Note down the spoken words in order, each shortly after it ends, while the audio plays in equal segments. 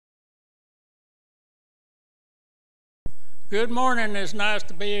Good morning. It's nice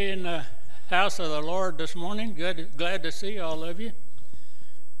to be in the house of the Lord this morning. Glad to see all of you.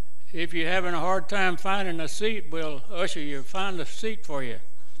 If you're having a hard time finding a seat, we'll usher you find a seat for you.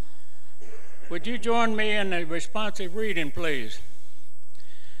 Would you join me in the responsive reading, please?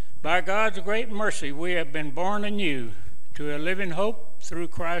 By God's great mercy, we have been born anew to a living hope through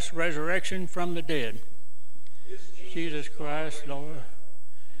Christ's resurrection from the dead. Jesus Christ, Lord,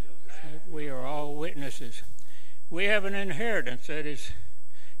 we are all witnesses. We have an inheritance that is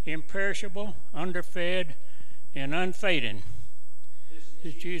imperishable, underfed, and unfading.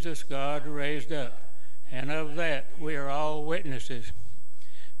 Is Jesus God raised up, and of that we are all witnesses.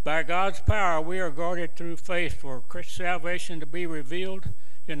 By God's power we are guarded through faith for salvation to be revealed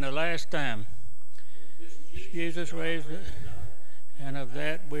in the last time. Jesus raised up, and of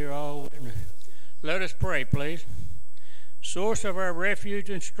that we are all witnesses. Let us pray, please. Source of our refuge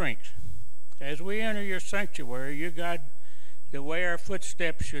and strength, as we enter your sanctuary, you guide the way our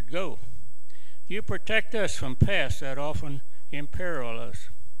footsteps should go. You protect us from paths that often imperil us.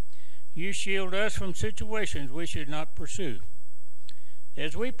 You shield us from situations we should not pursue.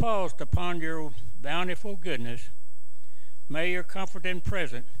 As we pause to ponder your bountiful goodness, may your comfort and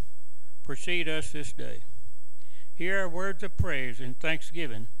presence precede us this day. Hear our words of praise and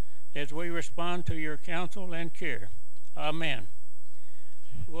thanksgiving as we respond to your counsel and care. Amen.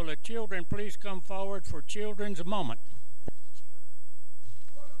 Will the children please come forward for Children's Moment?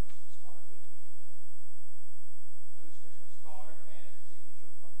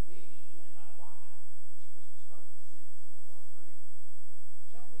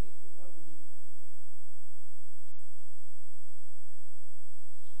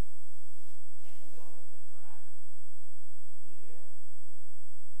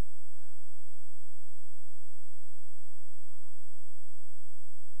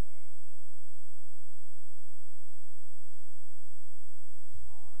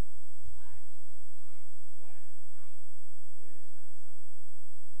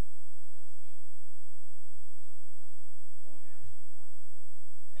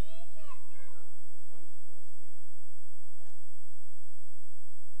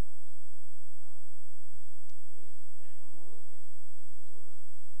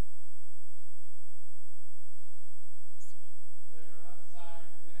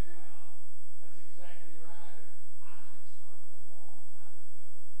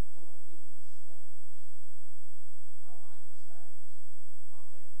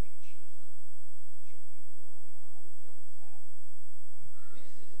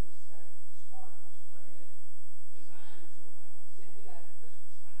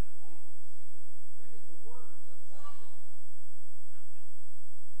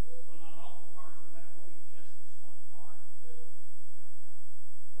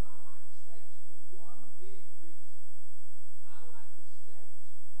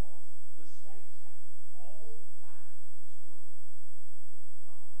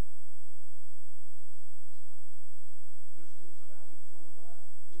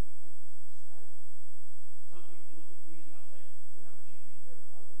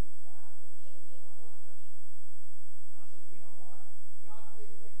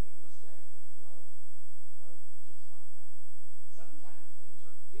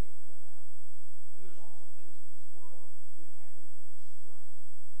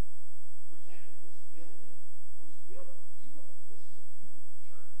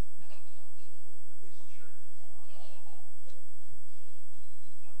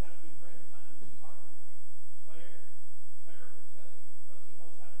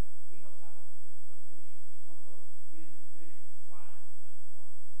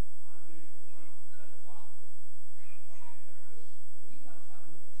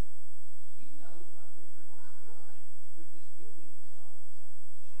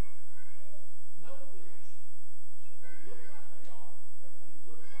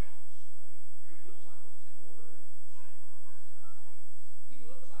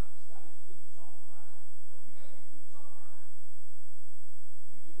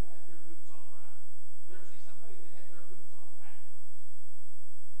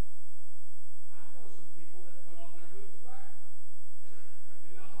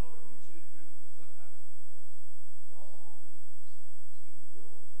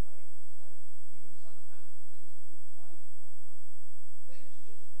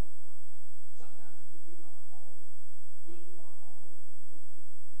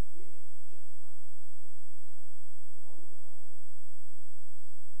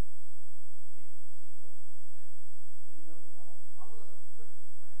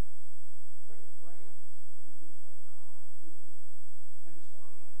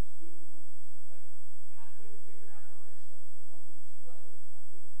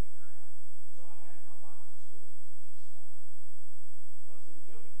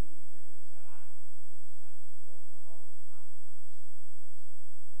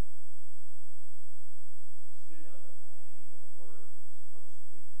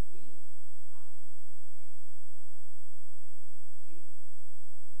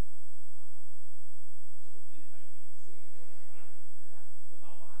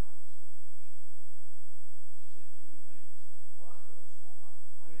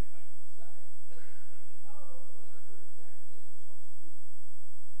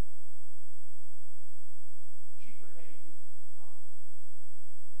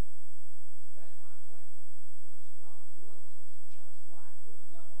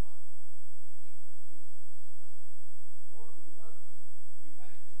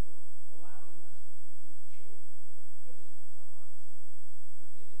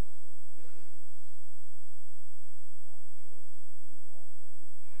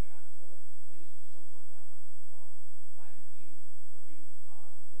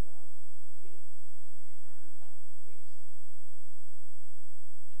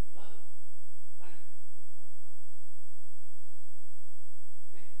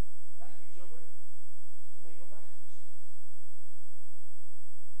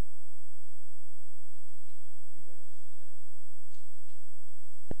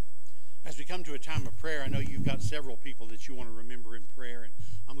 we come to a time of prayer, I know you've got several people that you want to remember in prayer, and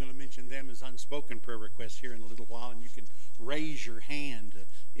I'm going to mention them as unspoken prayer requests here in a little while, and you can raise your hand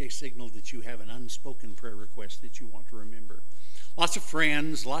to signal that you have an unspoken prayer request that you want to remember. Lots of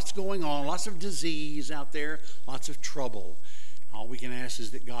friends, lots going on, lots of disease out there, lots of trouble. All we can ask is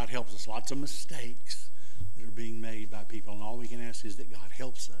that God helps us. Lots of mistakes that are being made by people, and all we can ask is that God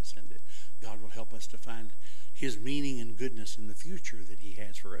helps us and that God will help us to find his meaning and goodness in the future that he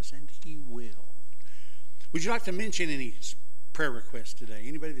has for us, and he will. Would you like to mention any prayer requests today?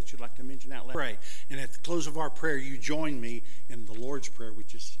 Anybody that you'd like to mention out loud? Pray. And at the close of our prayer, you join me in the Lord's Prayer,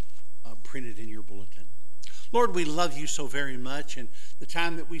 which is printed in your bulletin. Lord, we love you so very much, and the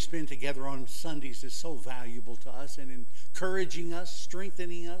time that we spend together on Sundays is so valuable to us and encouraging us,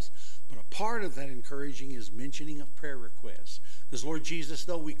 strengthening us. But a part of that encouraging is mentioning of prayer requests. Because, Lord Jesus,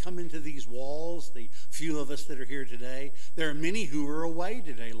 though we come into these walls, the few of us that are here today, there are many who are away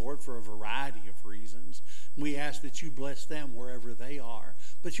today, Lord, for a variety of reasons. We ask that you bless them wherever they are,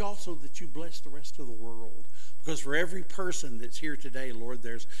 but also that you bless the rest of the world. Because for every person that's here today, Lord,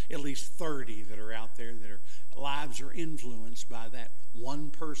 there's at least 30 that are out there that their lives are influenced by that one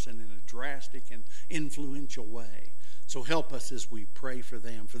person in a drastic and influential way. So help us as we pray for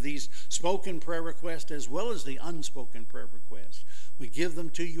them, for these spoken prayer requests as well as the unspoken prayer requests. We give them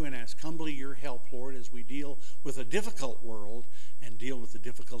to you and ask humbly your help, Lord, as we deal with a difficult world and deal with the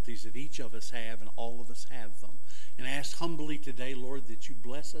difficulties that each of us have, and all of us have them. And ask humbly today, Lord, that you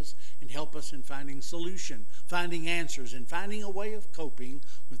bless us and help us in finding solution, finding answers, and finding a way of coping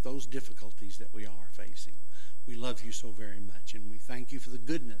with those difficulties that we are facing. We love you so very much, and we thank you for the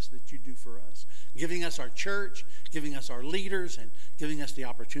goodness that you do for us, giving us our church, giving us our leaders, and giving us the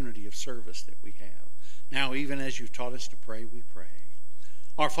opportunity of service that we have. Now, even as you've taught us to pray, we pray.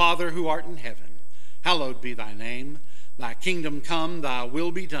 Our Father who art in heaven, hallowed be thy name. Thy kingdom come, thy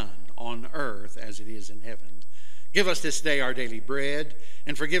will be done, on earth as it is in heaven. Give us this day our daily bread,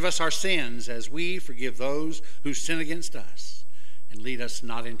 and forgive us our sins as we forgive those who sin against us. And lead us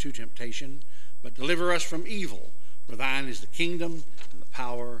not into temptation, but deliver us from evil. For thine is the kingdom, and the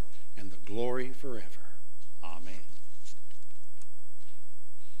power, and the glory forever. Amen.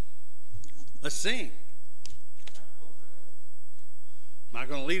 Let's sing. Am I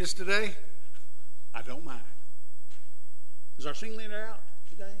going to lead us today? I don't mind. Is our sing leader out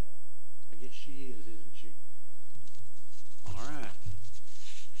today? I guess she is, isn't she? All right.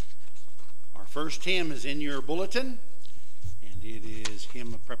 Our first hymn is in your bulletin, and it is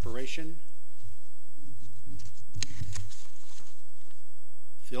Hymn of Preparation.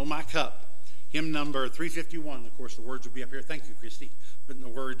 Fill My Cup. Hymn number 351. Of course, the words will be up here. Thank you, Christy, putting the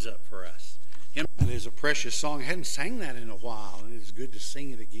words up for us. Hymn, it is a precious song. I hadn't sang that in a while, and it is good to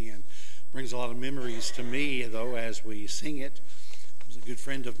sing it again. Brings a lot of memories to me, though, as we sing it. It was a good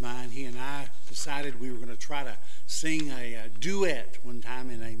friend of mine. He and I decided we were going to try to sing a duet one time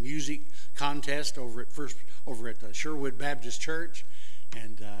in a music contest over at Sherwood Baptist Church,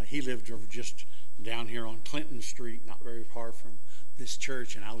 and he lived over just down here on Clinton Street, not very far from this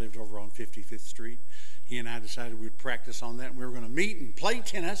church, and I lived over on 55th Street. He and I decided we'd practice on that, and we were going to meet and play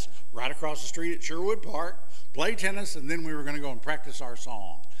tennis right across the street at Sherwood Park, play tennis, and then we were going to go and practice our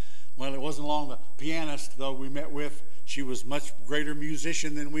song. Well, it wasn't long. The pianist, though, we met with, she was much greater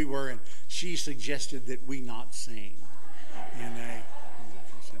musician than we were, and she suggested that we not sing.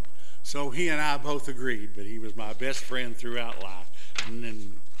 So he and I both agreed, but he was my best friend throughout life. And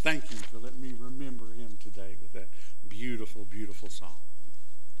then thank you for letting me remember him today with that beautiful, beautiful song.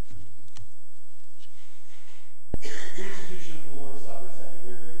 The institution of the Lord's Supper is such a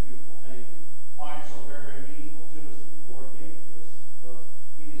very, very beautiful thing. And why it's so very, very meaningful to us and the Lord gave it to us is because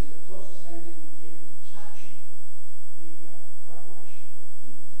it is the closest thing that we get in touching the preparation for the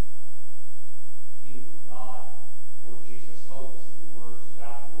kingdom of God. The kingdom of God, Lord Jesus told us in the words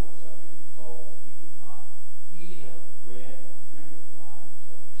about the Lord's Supper, you were told that he would not eat of bread or drink of wine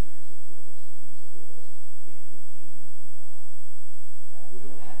until he drinks it with us and eats it with us in the kingdom of God.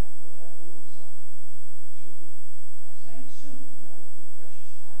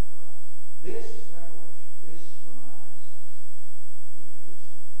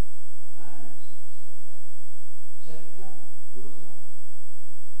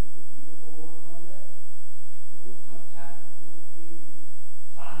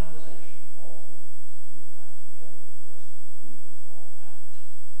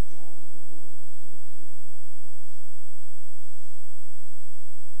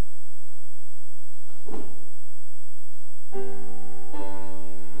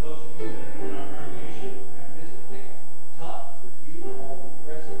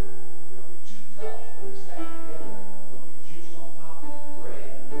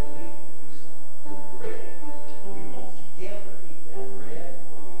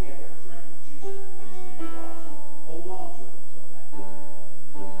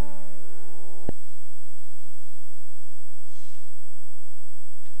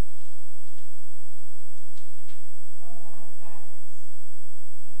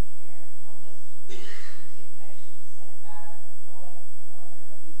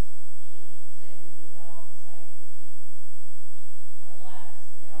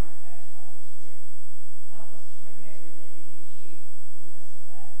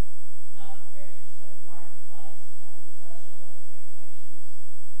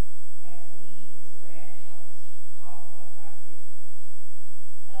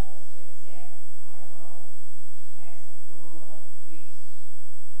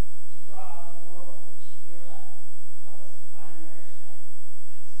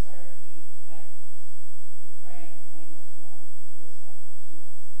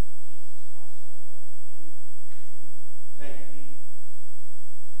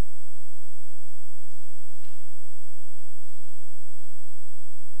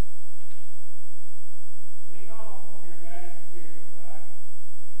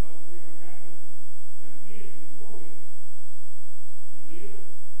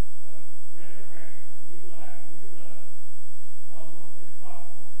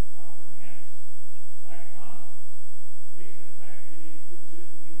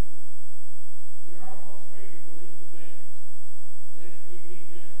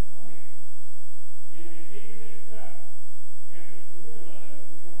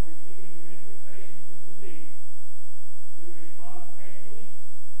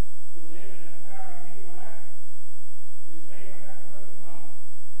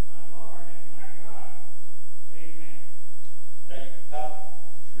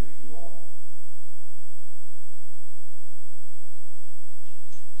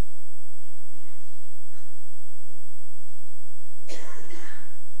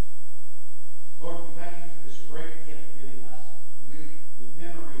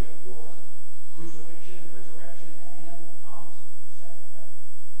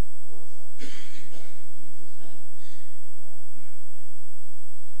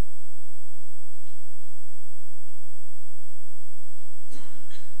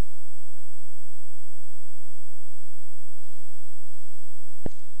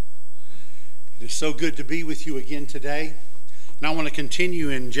 It is so good to be with you again today. And I want to continue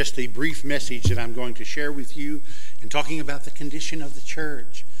in just a brief message that I'm going to share with you in talking about the condition of the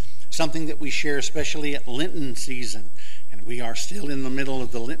church, something that we share especially at Lenten season. And we are still in the middle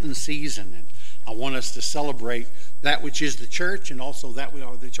of the Lenten season. And I want us to celebrate that which is the church and also that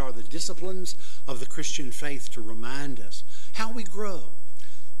which are the disciplines of the Christian faith to remind us how we grow.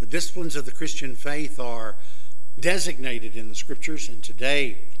 The disciplines of the Christian faith are designated in the Scriptures, and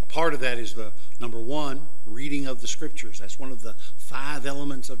today a part of that is the number one, reading of the Scriptures. That's one of the 5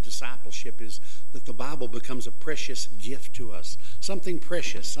 elements of discipleship, is that the Bible becomes a precious gift to us, something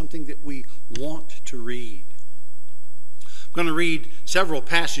precious, something that we want to read. I'm going to read several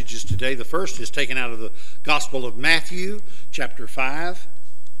passages today. The first is taken out of the Gospel of Matthew, chapter 5,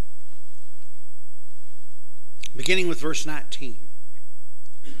 beginning with verse 19.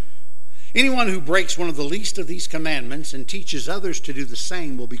 Anyone who breaks one of the least of these commandments and teaches others to do the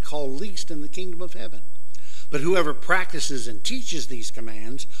same will be called least in the kingdom of heaven. But whoever practices and teaches these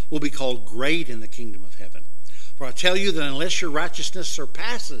commands will be called great in the kingdom of heaven. For I tell you that unless your righteousness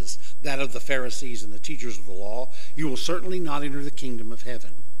surpasses that of the Pharisees and the teachers of the law, you will certainly not enter the kingdom of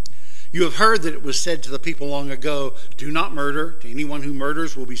heaven. You have heard that it was said to the people long ago, do not murder. To anyone who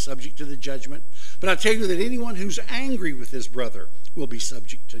murders will be subject to the judgment. But I tell you that anyone who's angry with his brother will be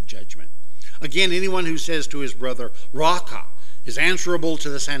subject to judgment. Again, anyone who says to his brother, Raka, is answerable to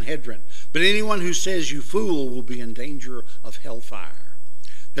the Sanhedrin. But anyone who says, you fool, will be in danger of hellfire.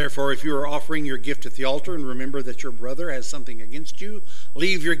 Therefore, if you are offering your gift at the altar and remember that your brother has something against you,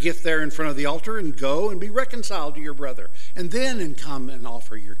 leave your gift there in front of the altar and go and be reconciled to your brother, and then come and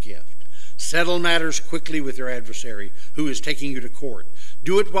offer your gift. Settle matters quickly with your adversary who is taking you to court.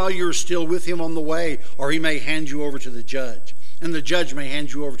 Do it while you are still with him on the way, or he may hand you over to the judge. And the judge may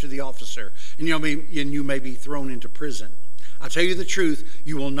hand you over to the officer, and you may be thrown into prison. I tell you the truth,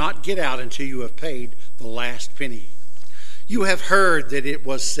 you will not get out until you have paid the last penny. You have heard that it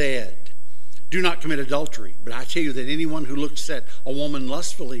was said, do not commit adultery. But I tell you that anyone who looks at a woman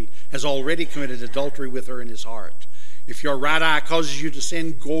lustfully has already committed adultery with her in his heart. If your right eye causes you to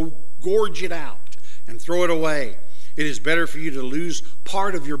sin, gorge it out and throw it away. It is better for you to lose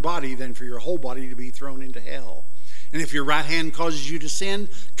part of your body than for your whole body to be thrown into hell. And if your right hand causes you to sin,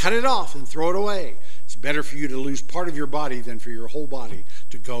 cut it off and throw it away. It's better for you to lose part of your body than for your whole body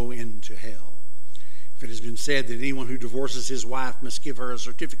to go into hell. If it has been said that anyone who divorces his wife must give her a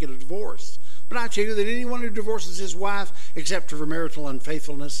certificate of divorce, but I tell you that anyone who divorces his wife, except for marital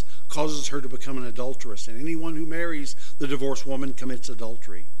unfaithfulness, causes her to become an adulteress. And anyone who marries the divorced woman commits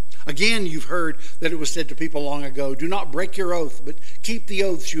adultery. Again, you've heard that it was said to people long ago, do not break your oath, but keep the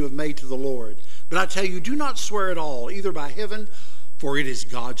oaths you have made to the Lord. But I tell you, do not swear at all, either by heaven, for it is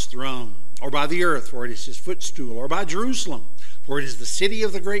God's throne, or by the earth, for it is his footstool, or by Jerusalem, for it is the city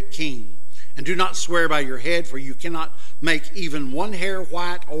of the great king. And do not swear by your head, for you cannot make even one hair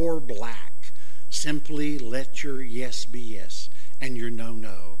white or black. Simply let your yes be yes, and your no,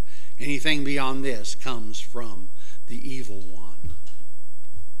 no. Anything beyond this comes from the evil one.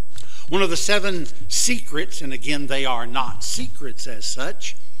 One of the 7 secrets, and again they are not secrets as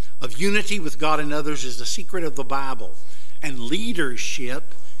such, of unity with God and others is the secret of the Bible and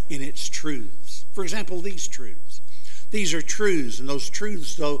leadership in its truths. For example, these truths. These are truths, and those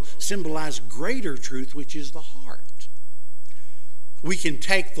truths, though, symbolize greater truth, which is the heart. We can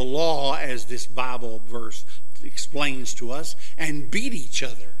take the law, as this Bible verse explains to us, and beat each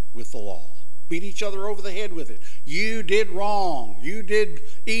other with the law. Beat each other over the head with it. You did wrong. You did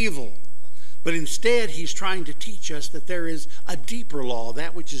evil. But instead, he's trying to teach us that there is a deeper law,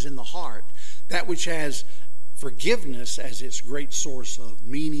 that which is in the heart, that which has forgiveness as its great source of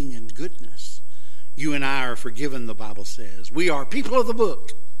meaning and goodness. You and I are forgiven, the Bible says. We are people of the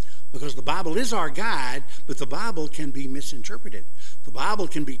book, because the Bible is our guide, but the Bible can be misinterpreted. The Bible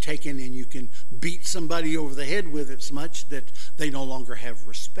can be taken and you can beat somebody over the head with it so much that they no longer have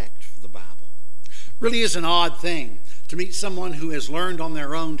respect for the Bible. Really is an odd thing to meet someone who has learned on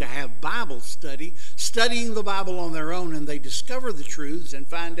their own to have Bible study, studying the Bible on their own, and they discover the truths and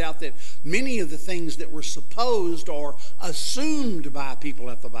find out that many of the things that were supposed or assumed by people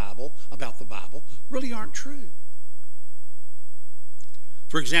about the Bible really aren't true.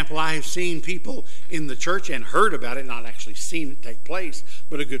 For example, I have seen people in the church and heard about it, not actually seen it take place,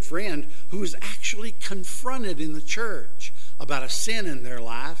 but a good friend who was actually confronted in the church about a sin in their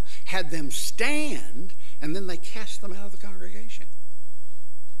life, had them stand, and then they cast them out of the congregation.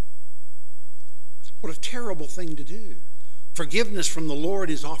 What a terrible thing to do. Forgiveness from the Lord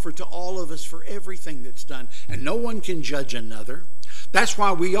is offered to all of us for everything that's done, and no one can judge another. That's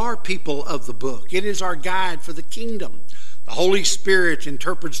why we are people of the book. It is our guide for the kingdom. The Holy Spirit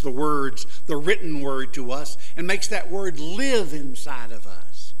interprets the words, the written word to us, and makes that word live inside of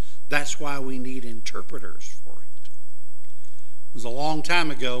us. That's why we need interpreters for it. It was a long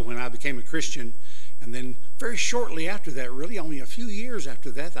time ago when I became a Christian, and then very shortly after that, really only a few years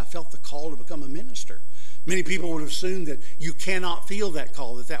after that, I felt the call to become a minister. Many people would assume that you cannot feel that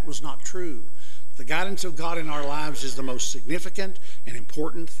call, that was not true. The guidance of God in our lives is the most significant and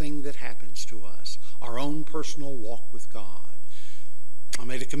important thing that happens to us, our own personal walk with God. I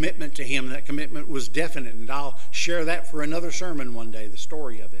made a commitment to Him, and that commitment was definite, and I'll share that for another sermon one day, the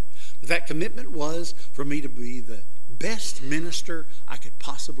story of it. But that commitment was for me to be the best minister I could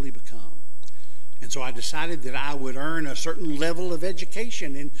possibly become. And so I decided that I would earn a certain level of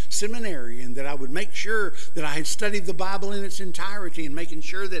education in seminary, and that I would make sure that I had studied the Bible in its entirety, and making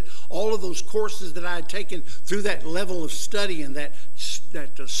sure that all of those courses that I had taken through that level of study and that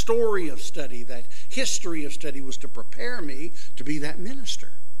story of study, that history of study, was to prepare me to be that minister.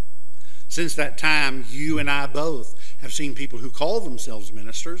 Since that time, you and I both have seen people who call themselves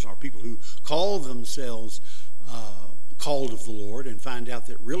ministers, or people who call themselves called of the Lord, and find out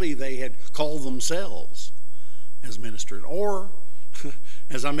that really they had called themselves as ministers. Or,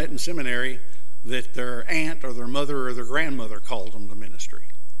 as I met in seminary, that their aunt or their mother or their grandmother called them to ministry.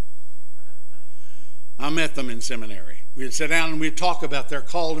 I met them in seminary. We'd sit down and we'd talk about their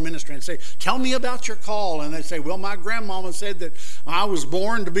call to ministry and say, tell me about your call. And they'd say, well, my grandmama said that I was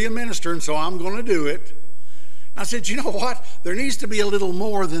born to be a minister, and so I'm going to do it. I said, you know what? There needs to be a little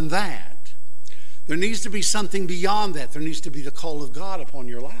more than that. There needs to be something beyond that. There needs to be the call of God upon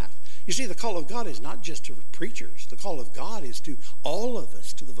your life. You see, the call of God is not just to preachers. The call of God is to all of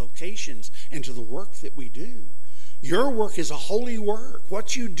us, to the vocations and to the work that we do. Your work is a holy work.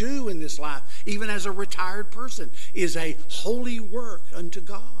 What you do in this life, even as a retired person, is a holy work unto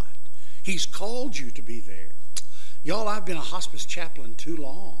God. He's called you to be there. Y'all, I've been a hospice chaplain too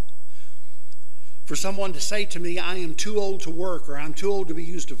long for someone to say to me, I am too old to work, or I'm too old to be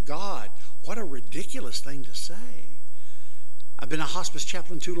used of God. What a ridiculous thing to say. I've been a hospice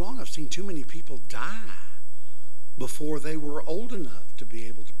chaplain too long. I've seen too many people die before they were old enough to be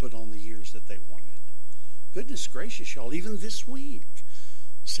able to put on the years that they wanted. Goodness gracious, y'all, even this week,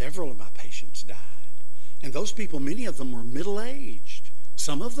 several of my patients died. And those people, many of them were middle-aged.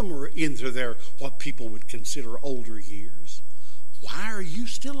 Some of them were into their, what people would consider older years. Why are you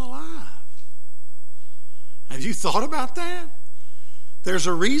still alive? Have you thought about that? There's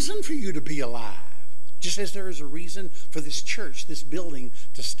a reason for you to be alive, just as there is a reason for this church, this building,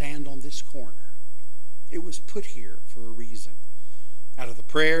 to stand on this corner. It was put here for a reason. Out of the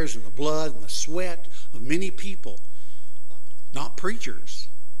prayers and the blood and the sweat of many people, not preachers,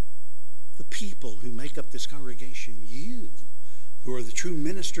 the people who make up this congregation, you, who are the true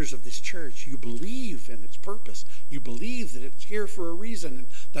ministers of this church, you believe in its purpose. You believe that it's here for a reason, and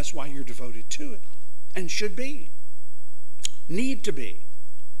that's why you're devoted to it, and should be. Need to be.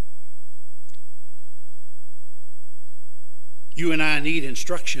 You and I need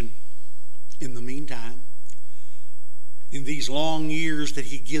instruction in the meantime. In these long years that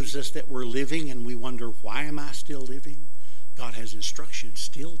He gives us that we're living, and we wonder, why am I still living? God has instruction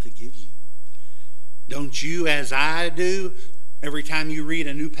still to give you. Don't you, as I do, every time you read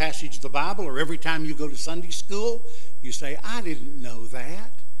a new passage of the Bible, or every time you go to Sunday school, you say, I didn't know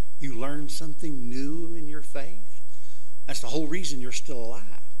that. You learn something new in your faith. That's the whole reason you're still alive.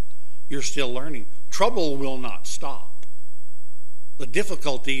 You're still learning. Trouble will not stop. The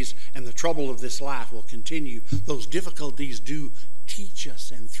difficulties and the trouble of this life will continue. Those difficulties do teach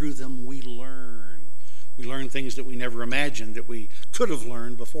us, and through them we learn. We learn things that we never imagined that we could have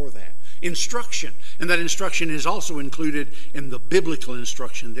learned before that. Instruction, and that instruction is also included in the biblical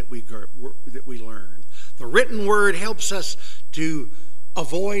instruction that we learn. The written word helps us to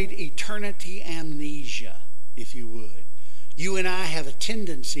avoid eternity amnesia, if you would. You and I have a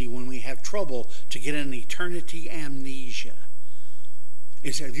tendency when we have trouble to get an eternity amnesia.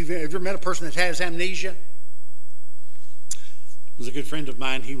 Have you ever met a person that has amnesia? It was a good friend of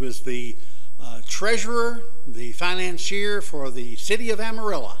mine. He was the treasurer, the financier for the city of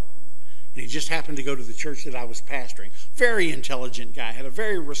Amarillo. And he just happened to go to the church that I was pastoring. Very intelligent guy, had a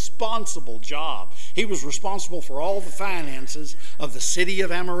very responsible job. He was responsible for all the finances of the city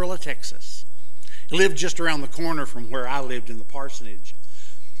of Amarillo, Texas. He lived just around the corner from where I lived in the parsonage.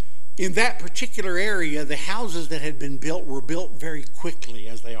 In that particular area, the houses that had been built were built very quickly,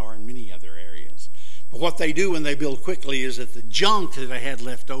 as they are in many other areas. But what they do when they build quickly is that the junk that they had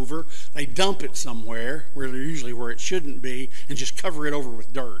left over, they dump it somewhere, usually where it shouldn't be, and just cover it over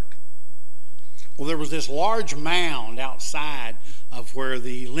with dirt. Well, there was this large mound outside of where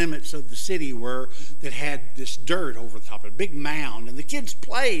the limits of the city were that had this dirt over the top of it, a big mound, and the kids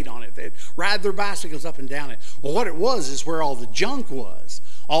played on it. They'd ride their bicycles up and down it. Well, what it was is where all the junk was.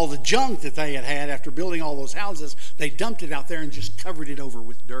 All the junk that they had after building all those houses, they dumped it out there and just covered it over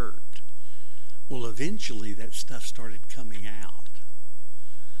with dirt. Well, eventually that stuff started coming out.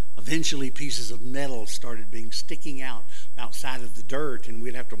 Eventually pieces of metal started sticking out outside of the dirt, and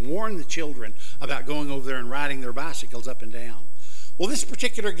we'd have to warn the children about going over there and riding their bicycles up and down. Well, this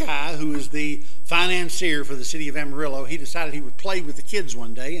particular guy, who is the financier for the city of Amarillo, he decided he would play with the kids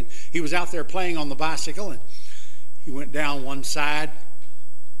one day, and he was out there playing on the bicycle, and he went down one side.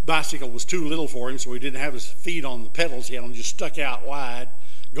 Bicycle was too little for him, so he didn't have his feet on the pedals. He had them just stuck out wide,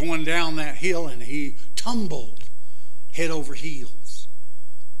 going down that hill, and he tumbled head over heels.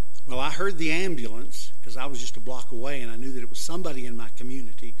 Well, I heard the ambulance because I was just a block away, and I knew that it was somebody in my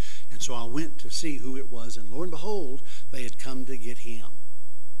community, and so I went to see who it was, and lo and behold, they had come to get him.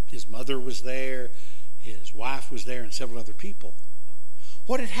 His mother was there, his wife was there, and several other people.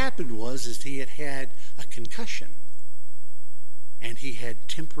 What had happened was he had had a concussion, and he had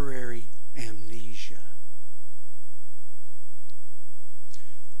temporary amnesia.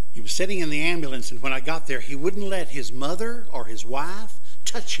 He was sitting in the ambulance, and when I got there, he wouldn't let his mother or his wife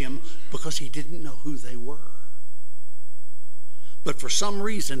touch him because he didn't know who they were. But for some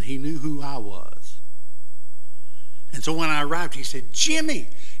reason, he knew who I was. And so when I arrived, he said, "Jimmy!"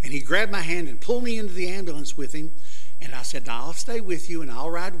 And he grabbed my hand and pulled me into the ambulance with him. And I said, "Now, I'll stay with you and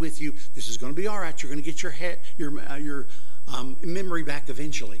I'll ride with you. This is going to be all right. You're going to get your memory back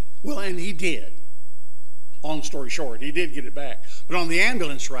eventually." Well, and he did. Long story short, he did get it back. But on the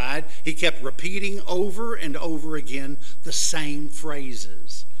ambulance ride, he kept repeating over and over again the same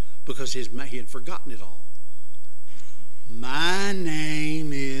phrases because he had forgotten it all. "My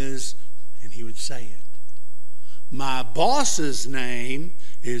name is," and he would say it. "My boss's name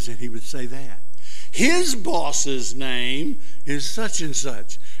is," and he would say that. "His boss's name is such and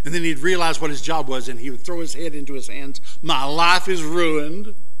such." And then he'd realize what his job was, and he would throw his head into his hands. "My life is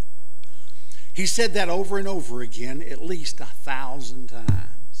ruined." He said that over and over again, at least 1,000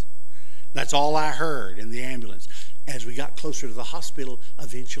 times. That's all I heard in the ambulance. As we got closer to the hospital,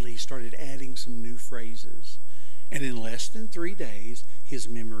 eventually he started adding some new phrases. And in less than 3 days, his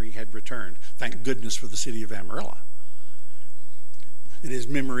memory had returned. Thank goodness for the city of Amarillo. And his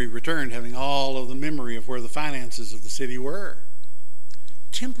memory returned, having all of the memory of where the finances of the city were.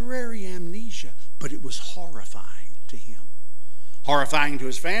 Temporary amnesia, but it was horrifying to him. Horrifying to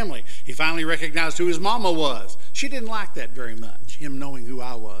his family. He finally recognized who his mama was. She didn't like that very much, him knowing who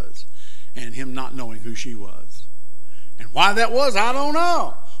I was and him not knowing who she was. And why that was, I don't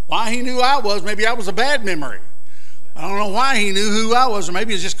know. Why he knew I was, maybe I was a bad memory. I don't know why he knew who I was, or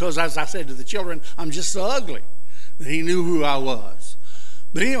maybe it's just because, as I said to the children, I'm just so ugly that he knew who I was.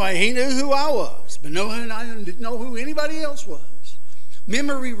 But anyway, he knew who I was, but I didn't know who anybody else was.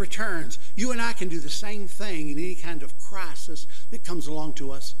 Memory returns. You and I can do the same thing in any kind of crisis that comes along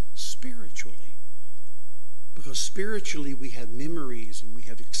to us spiritually. Because spiritually we have memories and we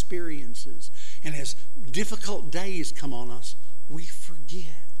have experiences. And as difficult days come on us, we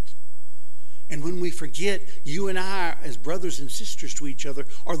forget. And when we forget, you and I, as brothers and sisters to each other,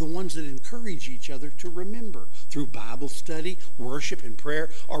 are the ones that encourage each other to remember through Bible study, worship, and prayer.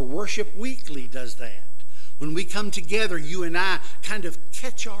 Our Worship Weekly does that. When we come together, you and I kind of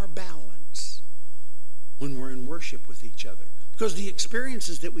catch our balance when we're in worship with each other. Because the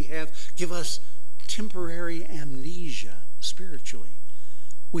experiences that we have give us temporary amnesia spiritually.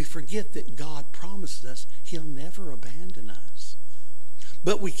 We forget that God promises us He'll never abandon us.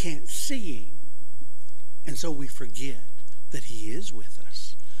 But we can't see Him. And so we forget that He is with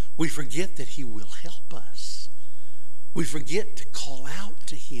us. We forget that He will help us. We forget to call out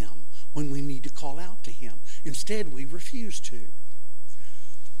to Him when we need to call out to Him. Instead, we refuse to.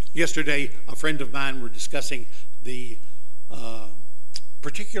 Yesterday, a friend of mine were discussing the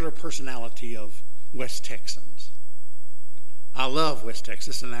particular personality of West Texans. I love West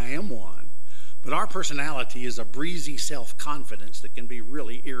Texas, and I am one. But our personality is a breezy self-confidence that can be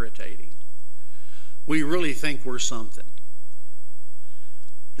really irritating. We really think we're something.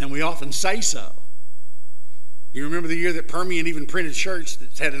 And we often say so. You remember the year that Permian even printed shirts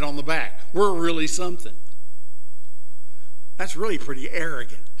that had it on the back? We're really something. That's really pretty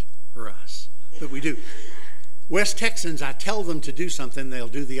arrogant for us, but we do. West Texans, I tell them to do something, they'll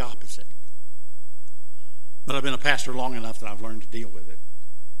do the opposite. But I've been a pastor long enough that I've learned to deal with it.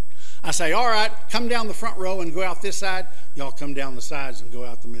 I say, all right, come down the front row and go out this side. Y'all come down the sides and go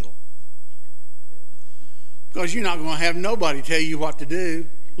out the middle. Because you're not going to have nobody tell you what to do.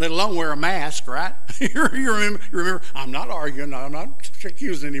 let alone wear a mask, right? you remember, I'm not arguing, I'm not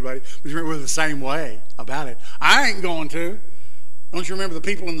accusing anybody, but you remember we're the same way about it. I ain't going to. Don't you remember the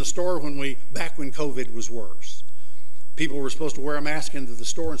people in the store back when COVID was worse? People were supposed to wear a mask into the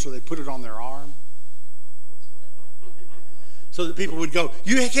store, and so they put it on their arm. So that people would go,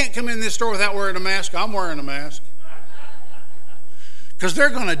 you can't come in this store without wearing a mask. I'm wearing a mask. Because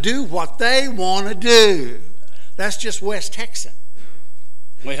they're going to do what they want to do. That's just West Texan.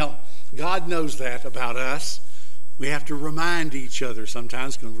 Well, God knows that about us. We have to remind each other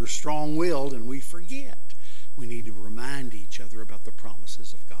sometimes because we're strong-willed and we forget. We need to remind each other about the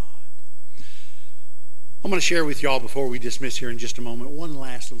promises of God. I'm going to share with y'all before we dismiss here in just a moment one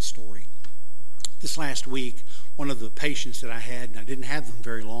last little story. This last week, one of the patients that I had, and I didn't have them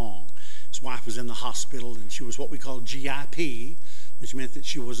very long, his wife was in the hospital, and she was what we call GIP, which meant that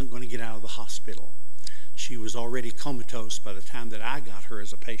she wasn't going to get out of the hospital. She was already comatose by the time that I got her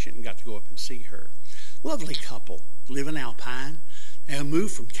as a patient and got to go up and see her. Lovely couple, live in Alpine. They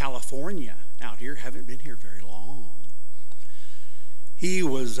moved from California out here, haven't been here very long. He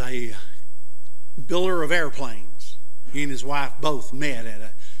was a builder of airplanes. He and his wife both met at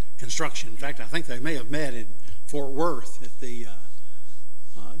a construction. In fact, I think they may have met in Fort Worth at the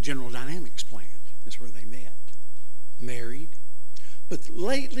General Dynamics plant. That's where they met. Married. But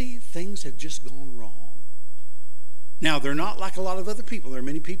lately, things have just gone wrong. Now, they're not like a lot of other people. There are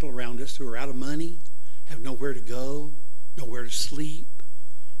many people around us who are out of money, have nowhere to go, nowhere to sleep.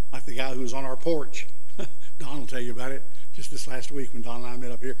 Like the guy who was on our porch. Don will tell you about it. Just this last week when Don and I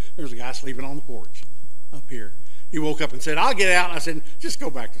met up here, there was a guy sleeping on the porch up here. He woke up and said, I'll get out. And I said, just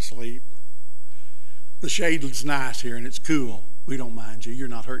go back to sleep. The shade is nice here and it's cool. We don't mind you. You're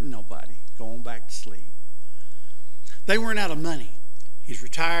not hurting nobody. Go on back to sleep. They weren't out of money. He's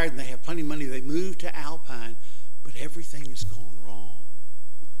retired and they have plenty of money. They moved to Alpine, but everything has gone wrong.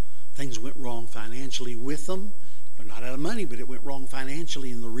 Things went wrong financially with them. They're not out of money, but it went wrong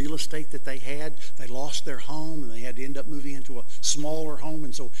financially in the real estate that they had. They lost their home and they had to end up moving into a smaller home.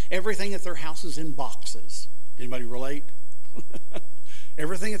 And so everything at their house is in boxes. Anybody relate?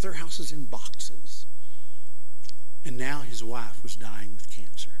 Everything at their house is in boxes. And now his wife was dying with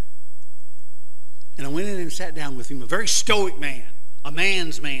cancer. And I went in and sat down with him, a very stoic man, a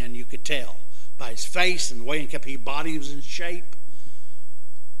man's man, you could tell by his face and the way his body was in shape.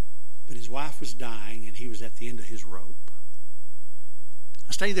 But his wife was dying and he was at the end of his rope.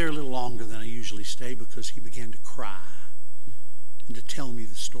 I stayed there a little longer than I usually stay because he began to cry and to tell me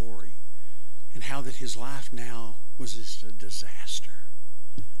the story and how that his life now was just a disaster,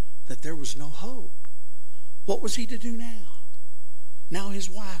 that there was no hope. What was he to do now? Now his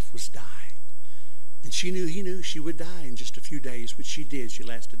wife was dying. And he knew she would die in just a few days, which she did. She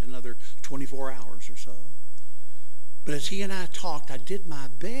lasted another 24 hours or so. But as he and I talked, I did my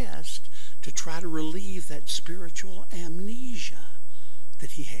best to try to relieve that spiritual amnesia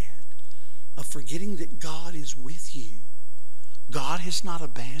that he had, of forgetting that God is with you. God has not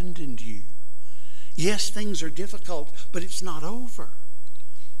abandoned you. Yes, things are difficult, but it's not over.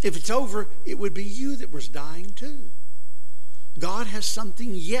 If it's over, it would be you that was dying too. God has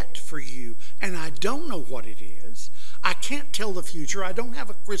something yet for you, and I don't know what it is. I can't tell the future. I don't have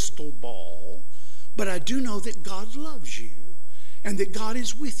a crystal ball, but I do know that God loves you, and that God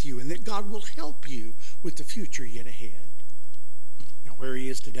is with you, and that God will help you with the future yet ahead. Now, where he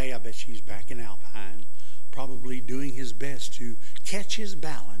is today, I bet he's back in Alpine, probably doing his best to catch his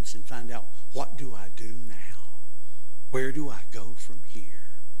balance and find out, what do I do now? Where do I go from here?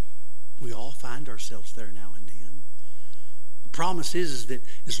 We all find ourselves there now and then. The promise is that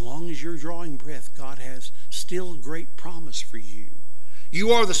as long as you're drawing breath, God has still great promise for you.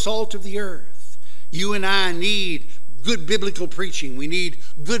 You are the salt of the earth. You and I need good biblical preaching. We need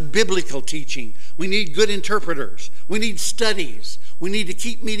good biblical teaching. We need good interpreters. We need studies. We need to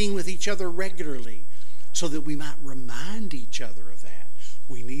keep meeting with each other regularly so that we might remind each other of that.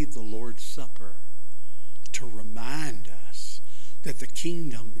 We need the Lord's Supper to remind us that the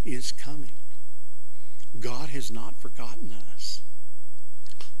kingdom is coming. God has not forgotten us.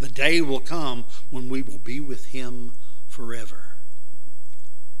 The day will come when we will be with him forever.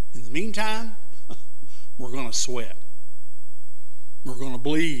 In the meantime, we're going to sweat. We're going to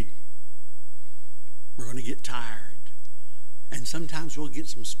bleed. We're going to get tired. And sometimes we'll get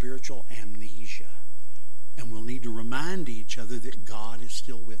some spiritual amnesia. And we'll need to remind each other that God is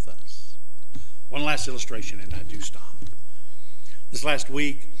still with us. One last illustration, and I do stop. This last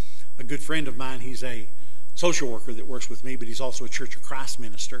week, a good friend of mine, he's a social worker that works with me, but he's also a Church of Christ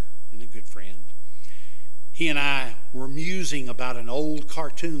minister and a good friend. He and I were musing about an old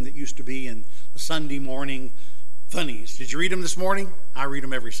cartoon that used to be in the Sunday morning funnies. Did you read them this morning? I read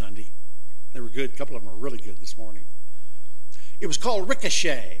them every Sunday. They were good. A couple of them are really good this morning. It was called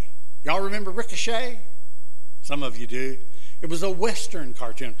Ricochet. Y'all remember Ricochet? Some of you do. It was a Western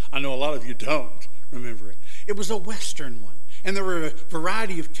cartoon. I know a lot of you don't remember it. It was a Western one. And there were a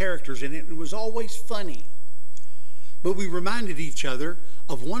variety of characters in it. It was always funny. But we reminded each other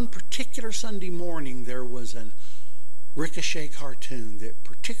of one particular Sunday morning. There was a Ricochet cartoon that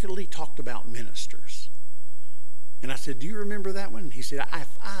particularly talked about ministers. And I said, do you remember that one? He said,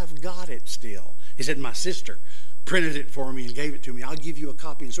 I've got it still. He said, my sister printed it for me and gave it to me. I'll give you a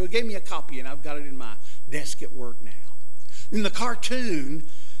copy. And so he gave me a copy, and I've got it in my desk at work now. In the cartoon,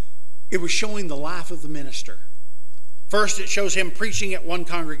 it was showing the life of the minister. First, it shows him preaching at one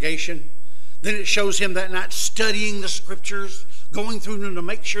congregation. Then it shows him that night studying the scriptures, going through them to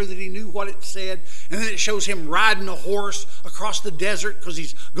make sure that he knew what it said. And then it shows him riding a horse across the desert because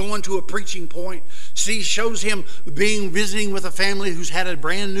he's going to a preaching point. See, shows him visiting with a family who's had a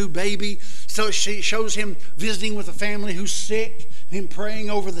brand new baby. So it shows him visiting with a family who's sick, him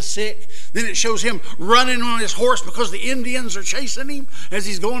praying over the sick. Then it shows him running on his horse because the Indians are chasing him as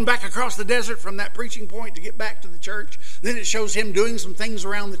he's going back across the desert from that preaching point to get back to the church. Then it shows him doing some things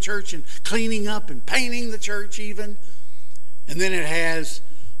around the church and cleaning up and painting the church even. And then it has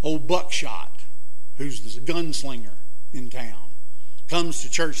old Buckshot, who's the gunslinger in town, comes to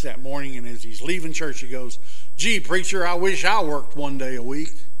church that morning, and as he's leaving church, he goes, gee, preacher, I wish I worked one day a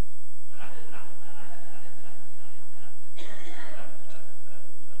week.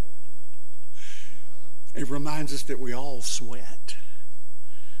 It reminds us that we all sweat.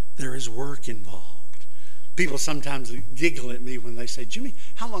 There is work involved. People sometimes giggle at me when they say, Jimmy,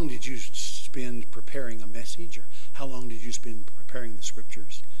 how long did you spend preparing a message? Or how long did you spend preparing the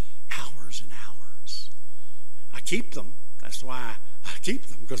scriptures? Hours and hours. I keep them. That's why I keep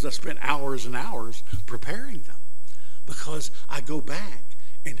them, because I spent hours and hours preparing them. Because I go back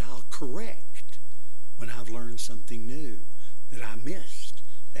and I'll correct when I've learned something new that I missed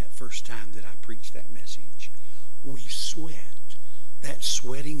that first time that I preached that message. We sweat. That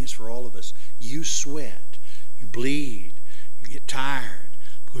sweating is for all of us. You sweat. You bleed. You get tired.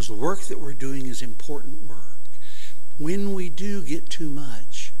 Because the work that we're doing is important work. When we do get too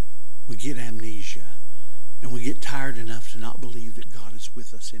much, we get amnesia. And we get tired enough to not believe that God is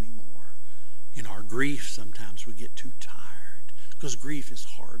with us anymore. In our grief, sometimes we get too tired. Because grief is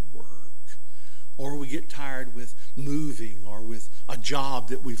hard work. Or we get tired with moving, or with a job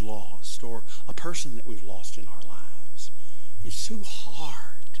that we've lost, or a person that we've lost in our lives. It's so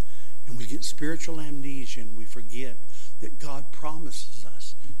hard. And we get spiritual amnesia, and we forget that God promises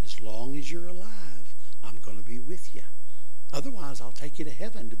us, as long as you're alive, I'm going to be with you. Otherwise, I'll take you to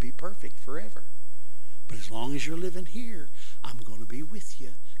heaven to be perfect forever. But as long as you're living here, I'm going to be with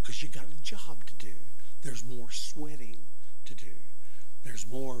you, because you got a job to do. There's more sweating to do. There's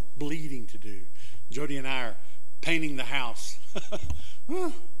more bleeding to do. Jody and I are painting the house.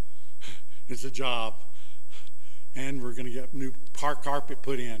 It's a job. And we're going to get new carpet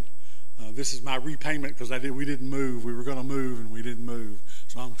put in. This is my repayment because we didn't move. We were going to move and we didn't move.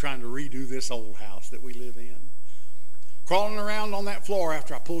 So I'm trying to redo this old house that we live in. Crawling around on that floor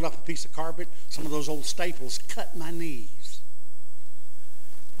after I pulled up a piece of carpet, some of those old staples cut my knees.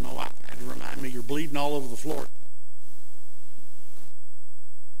 My wife had to remind me, you're bleeding all over the floor.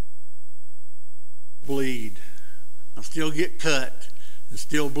 Bleed. I still get cut and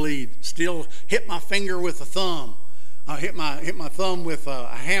still bleed. Still hit my finger with a thumb. I hit my thumb with a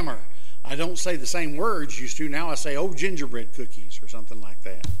hammer. I don't say the same words used to. Now I say, oh, gingerbread cookies or something like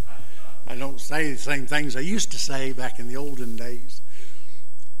that. I don't say the same things I used to say back in the olden days.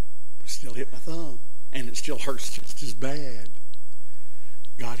 But still hit my thumb. And it still hurts just as bad.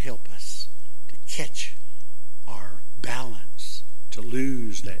 God help us to catch our balance, to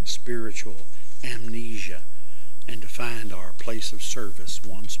lose that spiritual amnesia, and to find our place of service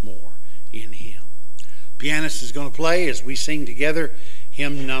once more in Him. Pianist is going to play as we sing together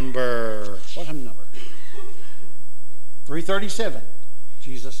hymn number, what hymn number? 337.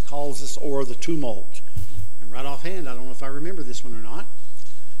 Jesus calls us o'er the tumult. And right offhand, I don't know if I remember this one or not,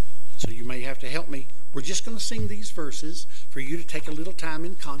 so you may have to help me. We're just going to sing these verses for you to take a little time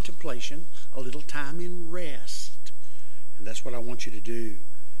in contemplation, a little time in rest. And that's what I want you to do.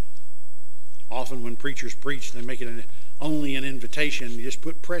 Often when preachers preach, they make it only an invitation. You just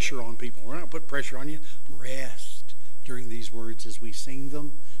put pressure on people. We're not going to put pressure on you. Rest during these words as we sing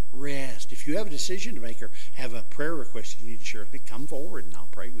them. Rest. If you have a decision to make or have a prayer request you need to share with me, come forward and I'll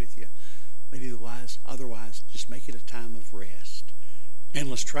pray with you. But otherwise, just make it a time of rest. And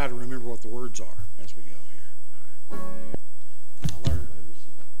let's try to remember what the words are as we go here. I learned